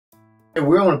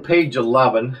We're on page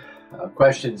 11,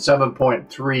 question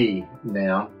 7.3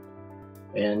 now.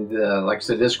 And like I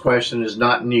said, this question is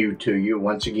not new to you.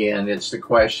 Once again, it's the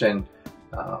question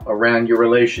around your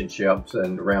relationships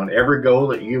and around every goal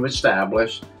that you've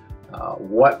established.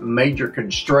 What major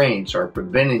constraints are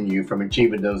preventing you from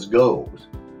achieving those goals?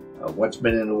 What's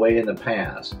been in the way in the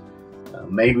past?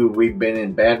 Maybe we've been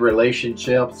in bad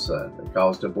relationships that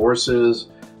cause divorces.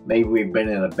 Maybe we've been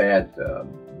in a bad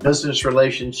business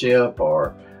relationship,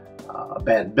 or a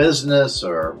bad business,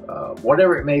 or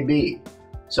whatever it may be.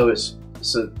 So it's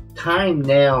a time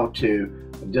now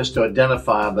to just to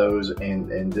identify those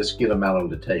and just get them out on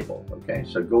the table. Okay,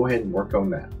 so go ahead and work on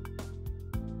that.